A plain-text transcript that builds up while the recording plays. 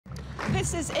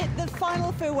This is it, the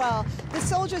final farewell. The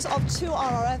soldiers of 2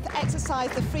 RRF exercise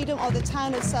the freedom of the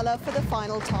town of Celle for the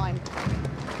final time.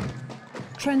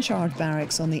 Trenchard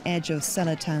Barracks on the edge of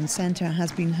Celle Town Centre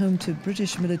has been home to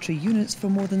British military units for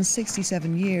more than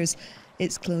 67 years.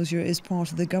 Its closure is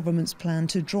part of the government's plan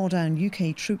to draw down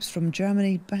UK troops from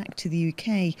Germany back to the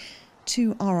UK.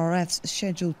 2 RRF's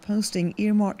scheduled posting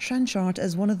earmarked Trenchard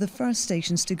as one of the first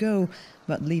stations to go,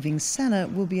 but leaving Celle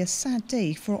will be a sad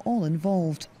day for all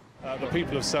involved. The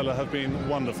people of Celle have been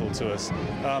wonderful to us.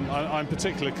 I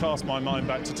particularly cast my mind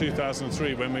back to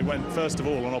 2003 when we went first of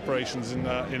all on operations in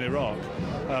Iraq,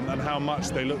 and how much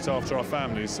they looked after our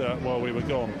families while we were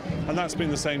gone. And that's been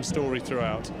the same story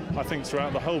throughout. I think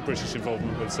throughout the whole British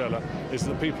involvement with Celle is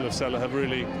that the people of Celle have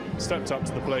really stepped up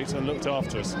to the plate and looked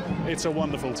after us. It's a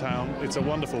wonderful town, it's a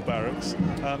wonderful barracks,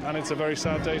 and it's a very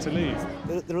sad day to leave.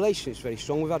 The relationship's very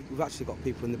strong. We've actually got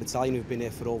people in the battalion who've been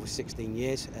here for over 16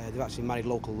 years. They've actually married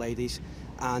local ladies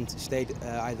and stayed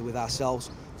either with ourselves,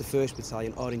 the 1st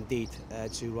Battalion, or indeed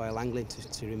to Royal England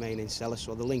to remain in Celle,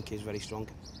 so the link is very strong.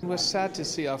 We're sad to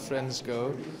see our friends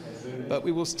go, but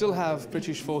we will still have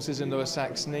British forces in Lower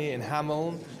Saxony, in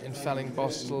Hameln, in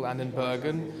Fellingbostel and in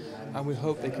Bergen, and we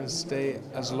hope they can stay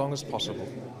as long as possible.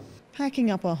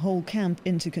 Packing up a whole camp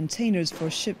into containers for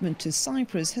shipment to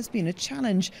Cyprus has been a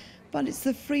challenge, but it's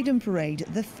the Freedom Parade,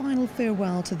 the final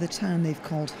farewell to the town they've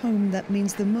called home, that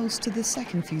means the most to the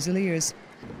 2nd Fusiliers.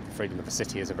 The freedom of a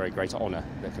city is a very great honour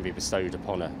that can be bestowed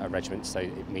upon a regiment, so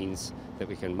it means that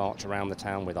we can march around the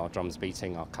town with our drums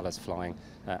beating, our colours flying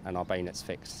and our bayonets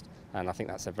fixed. And I think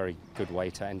that's a very good way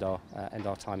to end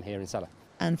our time here in Celle.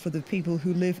 And for the people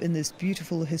who live in this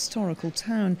beautiful historical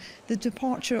town, the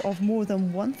departure of more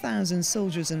than 1,000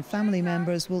 soldiers and family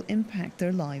members will impact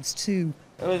their lives too.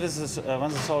 This is,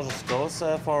 when the soldiers goes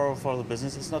for the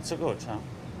business, it's not so good. Huh?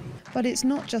 But it's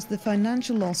not just the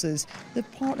financial losses. The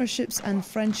partnerships and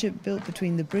friendship built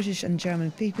between the British and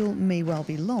German people may well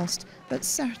be lost, but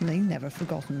certainly never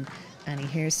forgotten. Annie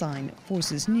Hairsign,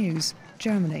 Forces News,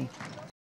 Germany.